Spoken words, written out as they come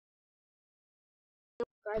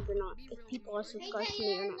subscribed or not. If people are subscribed to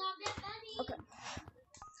me or not. Okay.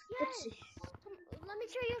 Let's see. Let me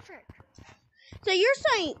show you a trick. So you're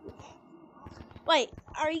saying, wait,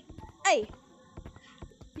 are you, hey,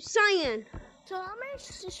 Cyan, So how many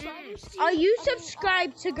subscribers do are you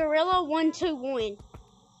subscribed to Gorilla121?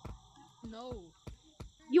 No.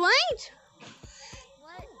 You ain't?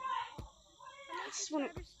 What? How many just wanna-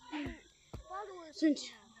 subscribers? Followers.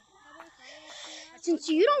 Since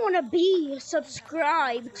you don't want to be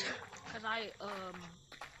subscribed. Cause I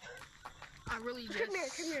really just. Come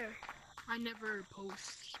here. I never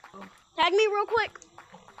post. Oh. Tag me real quick.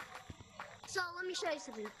 So let me show you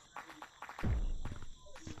something.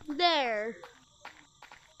 There.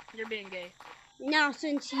 You're being gay. Now,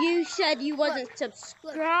 since you said you wasn't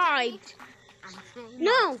subscribed.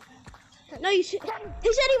 No, you should.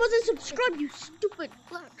 He said he wasn't subscribed, you stupid.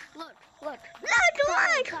 Look. Look.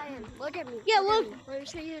 Cyan, look at me. Yeah, look. look. At me. Let me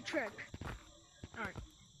show you a trick. Alright.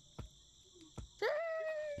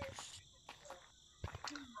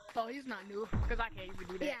 Oh, he's not new. Because I can't even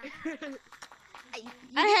do that. Yeah.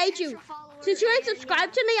 I hate you. Since you ain't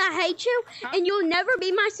subscribed to me, I hate you. Huh? And you'll never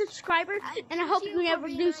be my subscriber. And I hope you never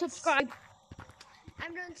do subscribe.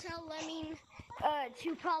 I'm gonna tell Lemming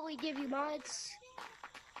to probably give you mods.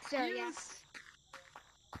 So Yes. yeah.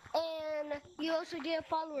 And you also get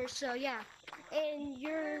followers, so yeah. And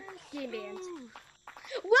you're getting banned.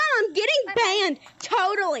 Well, I'm getting banned.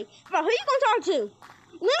 Totally. Bro, who you gonna talk to?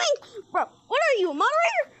 Lemming? Bro, what are you, a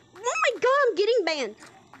moderator? Oh my god, I'm getting banned.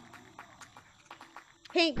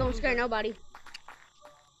 He ain't gonna scare nobody.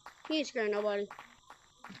 He ain't scaring nobody.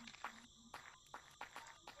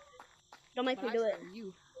 Don't make me do it.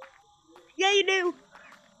 You. Yeah, you do.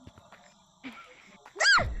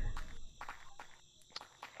 Ah!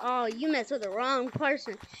 Oh, you messed with the wrong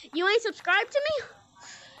person. You ain't subscribed to me?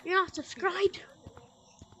 You're not subscribed?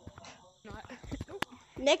 Not.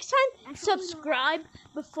 Next time, subscribe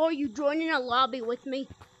before you join in a lobby with me. You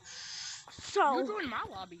So, joined my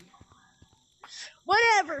lobby.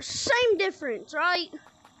 whatever. Same difference, right?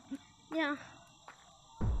 Yeah.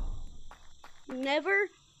 Never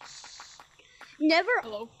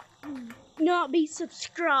Hello. not be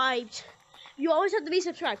subscribed. You always have to be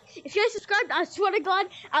subscribed. If you ain't subscribed, I swear to God,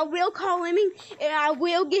 I will call him and I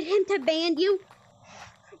will get him to ban you.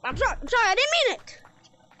 I'm sorry, I didn't mean it.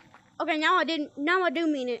 Okay, now I do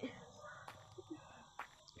mean it.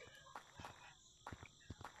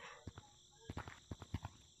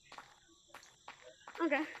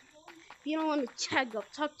 Okay. If you don't want me to tag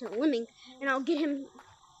up, talk to Lemming, and I'll get him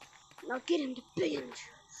to binge.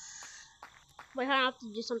 Wait, I have to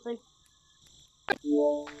do something.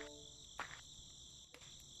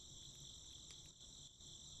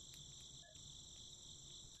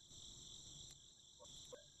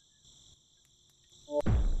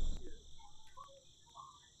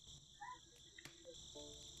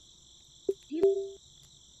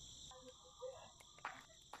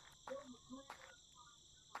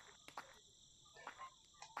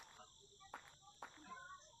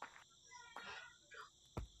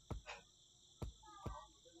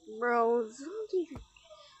 Bro, he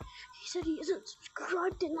said he isn't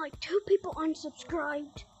subscribed and like 2 people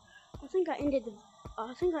unsubscribed. I think I ended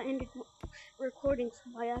recording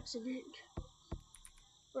by accident.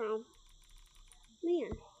 Bro,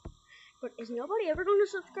 man, but is nobody ever going to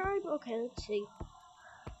subscribe? Okay, let's see.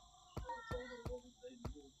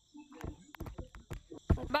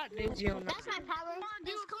 About this, you know. That's my power.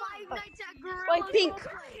 Do 5 nights at Gorillas. Wait, Pink.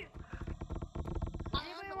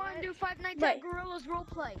 Anybody want to do 5 nights Wait. at Gorillas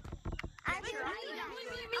roleplay?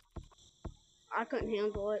 I couldn't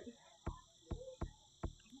handle it.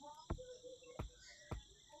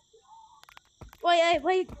 Wait,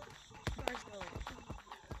 wait,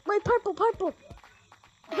 purple.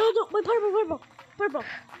 No, wait, purple.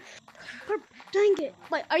 Dang it.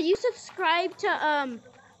 Wait, are you subscribed to,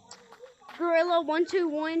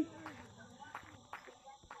 Gorilla121?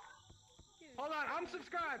 Hold on, I'm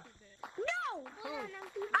subscribed. No! I don't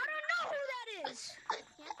know who that is.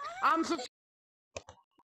 I'm subscribed.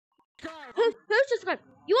 Who's subscribed?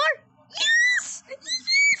 You are? Yes!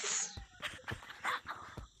 Yes!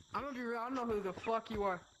 I'm gonna be real. I don't know who the fuck you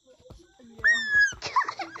are.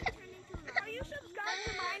 Are you subscribed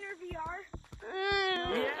to Miner VR?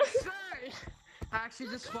 Yes, sir. I actually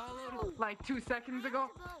just followed like 2 seconds ago.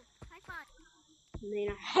 Man,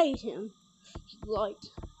 I hate him. He lied.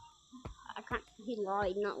 He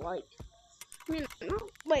lied, not lied. Man, no,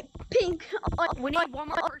 wait, Pink. We need one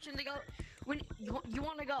more person to go. You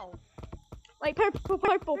want to go? Wait,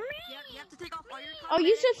 purple. You have to take off all your Are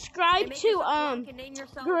you cosmetics and subscribed make to yourself black and name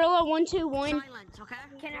yourself Gorilla121? Silence, okay?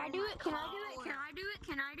 Can I do it? Can I do it? Can I do it?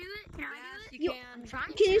 Can I do it? Can I Yes, do it? you You- can. I'm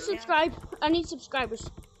trying Can you to. subscribe? I need subscribers.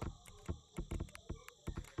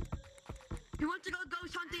 You want to go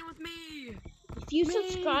ghost hunting with me? If you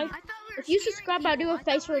subscribe, I thought we were if you scaring subscribe, I'll do people. a I thought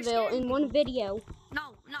face we were reveal scaring in one video.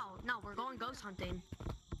 No, we're going ghost hunting.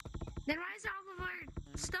 Then why is all of our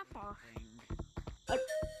stuff off?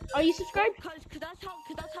 Are you subscribed? Cause that's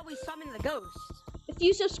how we summon the ghosts. If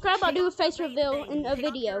you subscribe, I'll do a face Green reveal thing. in a Take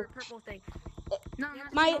off video. your purple thing. No,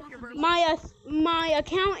 My my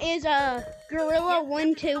account is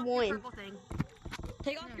Gorilla121. Purple thing.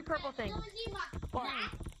 Take off your purple thing. Why?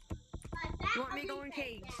 You want me to go in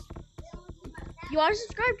caves? You are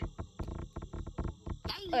subscribed?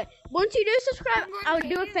 Okay. Once you do subscribe, I'll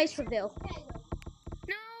do a face reveal.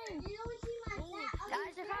 No.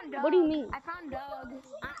 Guys, I found Doug. What do you mean? I found Doug.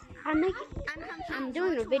 I'm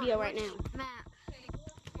doing a video right now. Map.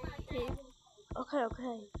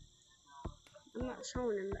 Okay. I'm not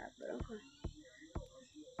showing him that, but okay.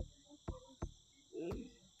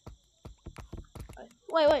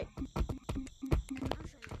 Wait.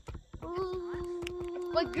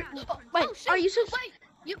 Wait, are you subscribed?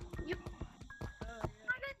 You.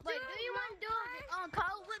 Wait, do you want to do a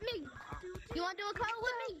call with me? You want to do a call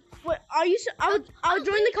with me? Wait, are you? I'll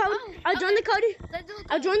join the code. I'll join the code. Let's do a call.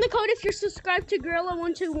 I'll join the code if you're subscribed to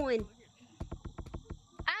Gorilla121. I'm in.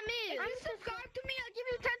 Are you subscribed to me? I'll give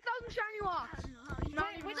you 10,000 shiny walks.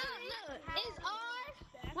 Wait, look. Is R?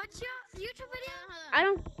 What's your YouTube video? I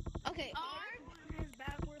don't. Okay. R.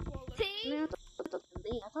 T. Man, I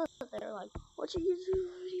thought they were like, what's your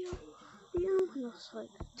YouTube video? And I was like,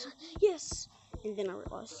 yes. And then I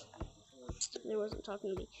realized they wasn't talking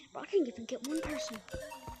to me. But I can't even get one person.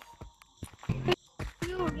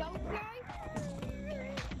 You a role play?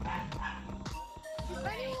 Does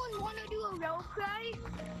anyone want to do a role play?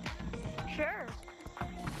 Sure.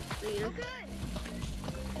 Yeah. Okay.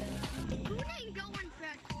 Who ain't going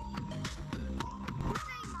first? Who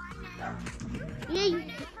ain't my name? Yeah, you,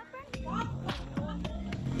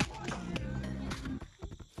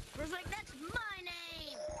 Was like, that's my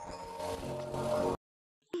name.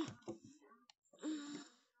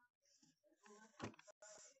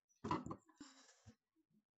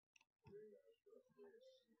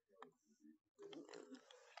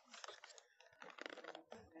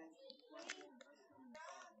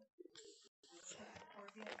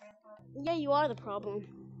 yeah, you are the problem.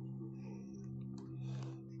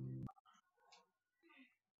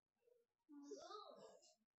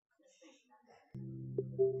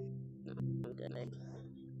 I'm good.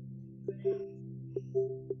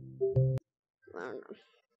 I don't know.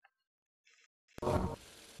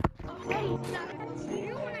 Hey, you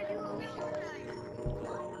want to do a role play?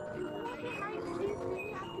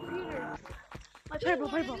 My purple.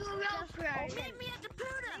 Do a role play. Meet me at the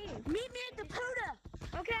Puda. Meet me at the Puda.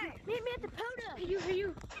 Okay. Meet me at the Puda. Hey,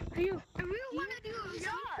 you. I really want to do a role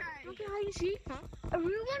play. Okay, how you see? Huh? I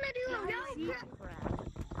really want to do a role play.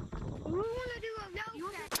 I really want to do a role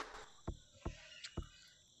play.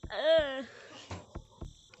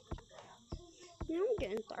 I'm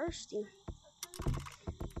getting thirsty.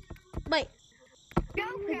 Wait, Role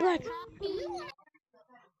hey, play. Black. You wanna-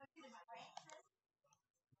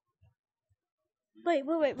 Wait,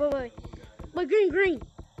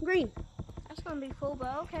 green. That's gonna be full,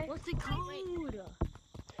 but okay. What's the code?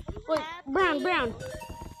 Wait, brown.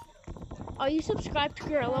 Are you subscribed to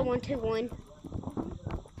Gorilla121?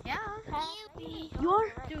 Yeah. Happy. You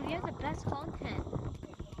are? Dude, he has the best content.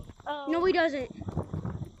 No, he doesn't.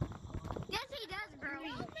 Yes, he does, bro.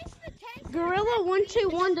 Don't miss the taste.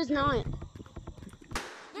 Gorilla121 does not.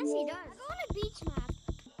 Yes, he does. Go on a beach map.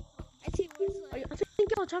 I see what's like. I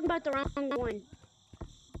think y'all talking about the wrong one.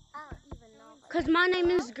 I don't even know. Cause my name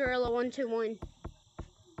is Gorilla121.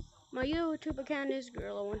 My YouTube account is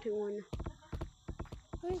Gorilla121.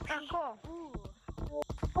 Cool.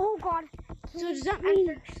 Oh God. So does that mean?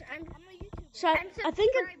 I'm a YouTuber. So I'm I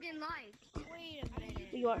think subscribed and liked. Wait a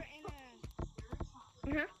minute. you are.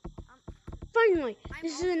 Uh-huh. Finally,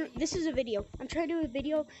 this is a video. I'm trying to do a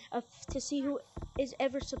video to see who is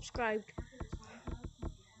ever subscribed.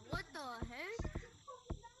 What the heck?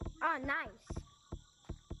 Oh, nice.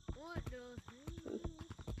 What the heck?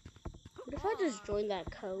 What if I just join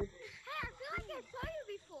that code? Hey, I feel like I saw you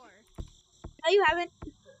before. No, you haven't.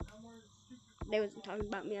 They wasn't talking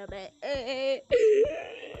about me, I bet.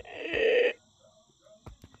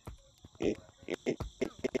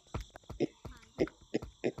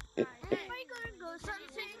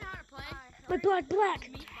 Wait, Black.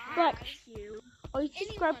 Are you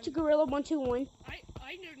subscribed to Gorilla121? I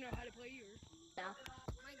don't know how to play yours.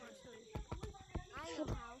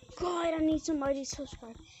 God, I need somebody to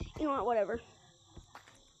subscribe. You know what? Whatever.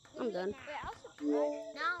 I'm done. Wait, I'll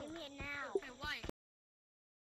subscribe. Now